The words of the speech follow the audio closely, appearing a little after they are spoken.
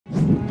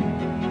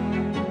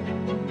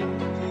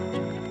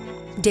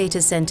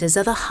Data centers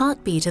are the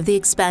heartbeat of the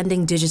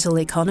expanding digital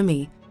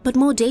economy, but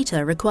more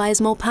data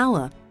requires more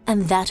power,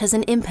 and that has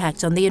an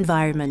impact on the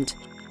environment.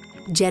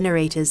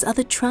 Generators are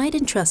the tried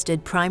and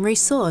trusted primary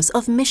source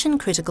of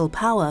mission-critical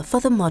power for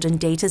the modern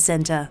data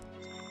center.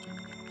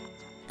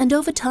 And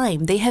over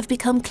time, they have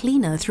become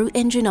cleaner through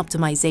engine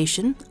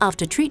optimization,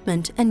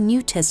 after-treatment, and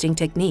new testing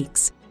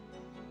techniques.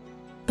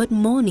 But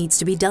more needs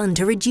to be done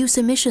to reduce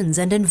emissions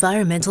and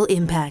environmental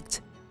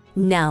impact.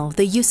 Now,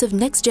 the use of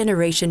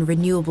next-generation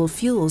renewable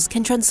fuels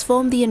can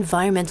transform the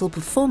environmental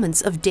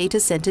performance of data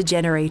center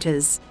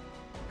generators.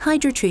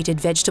 Hydrotreated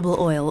vegetable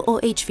oil,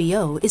 or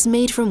HVO, is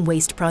made from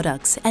waste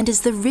products and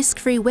is the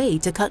risk-free way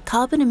to cut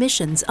carbon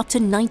emissions up to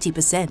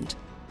 90%.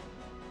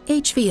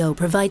 HVO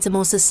provides a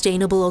more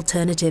sustainable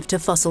alternative to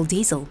fossil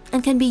diesel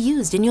and can be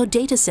used in your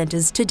data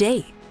centers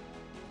today.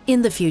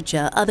 In the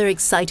future, other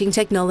exciting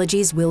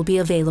technologies will be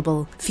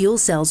available. Fuel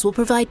cells will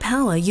provide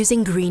power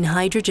using green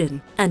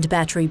hydrogen, and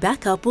battery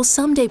backup will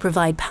someday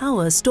provide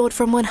power stored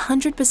from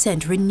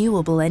 100%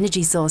 renewable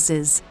energy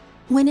sources.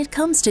 When it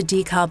comes to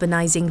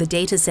decarbonizing the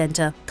data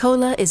center,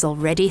 Kohler is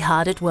already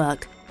hard at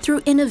work.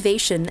 Through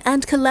innovation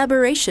and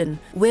collaboration,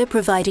 we're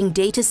providing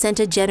data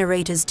center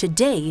generators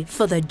today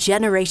for the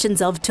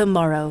generations of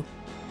tomorrow.